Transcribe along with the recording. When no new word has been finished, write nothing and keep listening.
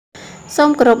សូម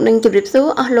គោរពនឹងជម្រាបសួរ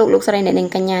អស់លោកស្រីអ្នកនាង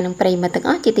កញ្ញានិងប្រិយមិត្តទាំង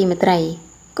អស់ជាទីមេត្រី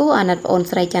គូអាណិតប្អូន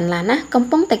ស្រីច័ន្ទឡាណាកំ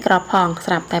ពុងតែក្រផង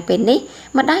ស្រាប់តែពេលនេះ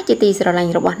ម្ដាយជាទីស្រឡា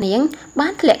ញ់របស់នាងបា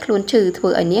នធ្លាក់ខ្លួនឈឺធ្វើ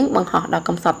ឲ្យនាងបង្ហោះដល់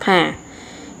កំសត់ថា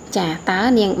ចាតើ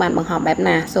នាងបានបង្ហោះបែប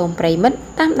ណាសូមប្រិយមិត្ត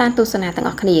តាមដានទស្សនាទាំង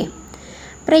អស់គ្នា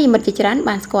ប្រិយមិត្តជាច្រើន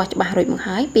បានស្គាល់ច្បាស់រួចមក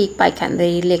ហើយពីបេក្ខនា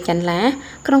រីលេខច័ន្ទឡា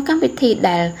ក្នុងកម្មវិធី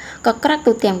ដែលក៏ក្រាក់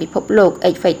ទូទាំងពិភពលោក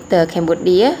X Factor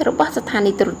Cambodia របស់ស្ថា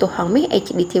នីយទូរទស្សន៍ហងមាស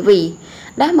HD TV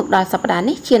ដែលមកដល់សប្តាហ៍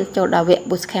នេះឈានចូលដល់វគ្គ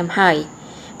Boost Camp ហើយ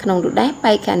ក្នុងនោះដែរ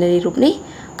បេក្ខនារីរូបនេះ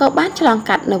ក៏បានឆ្លង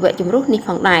កាត់នៅវគ្គជម្រុះនេះផ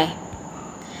ងដែរ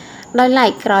ដោយឡែក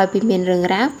ក្រោយពីមានរឿង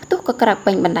រ៉ាវផ្ទុះក៏ក្រាក់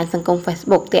ពេញបណ្ដាញសង្គម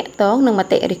Facebook តាក់ទងនឹងម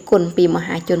តិរិះគន់ពីម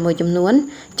ហាជនមួយចំនួន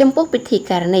ចំពោះពិធី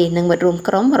ការនីនិងមិត្តរួម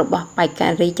ក្រុមរបស់បេក្ខនា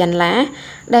រីច័ន្ទឡា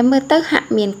ដែលមើលទៅហាក់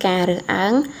មានការរើសអើ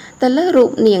ងទៅលើរូ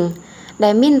បនាងដែ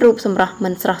លមានរូបសម្រស់មិ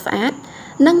នស្រស់ស្អាត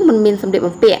និងមិនមានសម្លៀក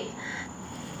បំពាក់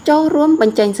ចូលរួមប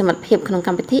ញ្ចេញសមត្ថភាពក្នុងក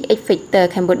ម្មវិធី X Factor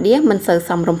Cambodia មិនសូវ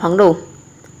សមរម្យផងនោះ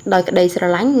ដោយក្តីស្រ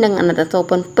ឡាញ់និងអាណិតអាសូរ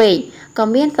ពន់ពេកក៏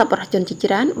មានសប្បុរសជនជា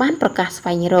ច្រើនបានប្រកាសស្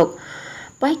វែងរក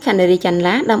បេក្ខនារីច័ន្ទ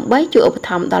ឡាដើម្បីជួយឧបត្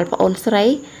ថម្ភដល់ប្អូនស្រី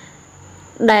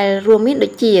ដែលរួមមានដូ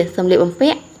ចជាសម្លៀកបំ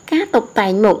ពាក់ការតុបតែ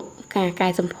ងមុខការកែ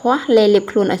សម្ផស្សលេលាប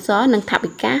ខ្លួនឲ្យសនិងថវិ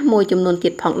កាមួយចំនួនទៀ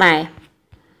តផងដែរ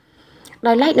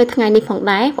ដោយឡែកនៅថ្ងៃនេះផង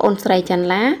ដែរប្អូនស្រីច័ន្ទ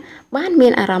ឡាបានមា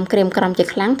នអារម្មណ៍ក្រៀមក្រំជា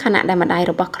ខ្លាំងខណៈដែលម្ដាយ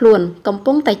របស់ខ្លួនកំ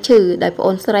ពុងតែឈឺដោយប្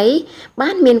អូនស្រីបា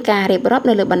នមានការរៀបរាប់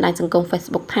នៅលើបណ្ដាញសង្គម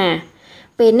Facebook ថា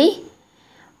ពេលនេះ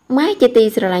ម៉ែជាទី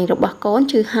ស្រឡាញ់របស់កូន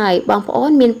ឈឺហើយបងប្អូ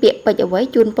នមានពាក្យពេចន៍អ្វី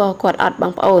ជូនពរគាត់អត់ប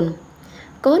ងប្អូន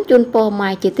កូនជូនពរម៉ែ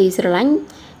ជាទីស្រឡាញ់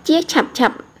ជាឆាប់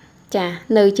ចា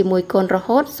នៅជាមួយកូនរ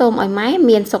ហូតសូមឲ្យម៉ែ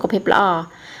មានសុខភាពល្អ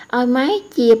ឲ្យម៉ែ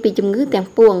ជាពីជំងឺទាំង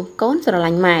ពួងកូនស្រឡា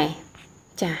ញ់ម៉ែ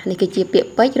ចានេះគឺជាពាក្យ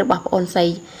ពេចន៍របស់ប្អូន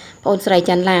ស្រី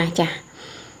ច័ន្ទឡាចា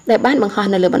ដែលបានបង្ហោះ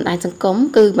នៅលើបណ្ដាញសង្គម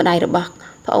គឺម្ដាយរបស់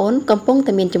ប្អូនកំពុង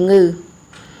តែមានជំងឺ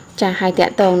ចាហើយតា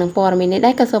ក់ទងនឹងព័ត៌មាននេះ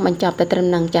ដែរក៏សូមបញ្ចប់តែត្រឹម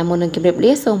នឹងចាមុននឹងជម្រាប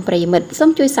លាសូមប្រិយមិត្តសូម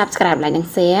ជួយ Subscribe និង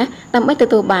Share ដើម្បីទ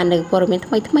ទួលបាននូវព័ត៌មាន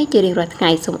ថ្មីៗជារៀងរាល់ថ្ងៃ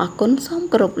សូមអរគុណសូម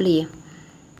គោរពលា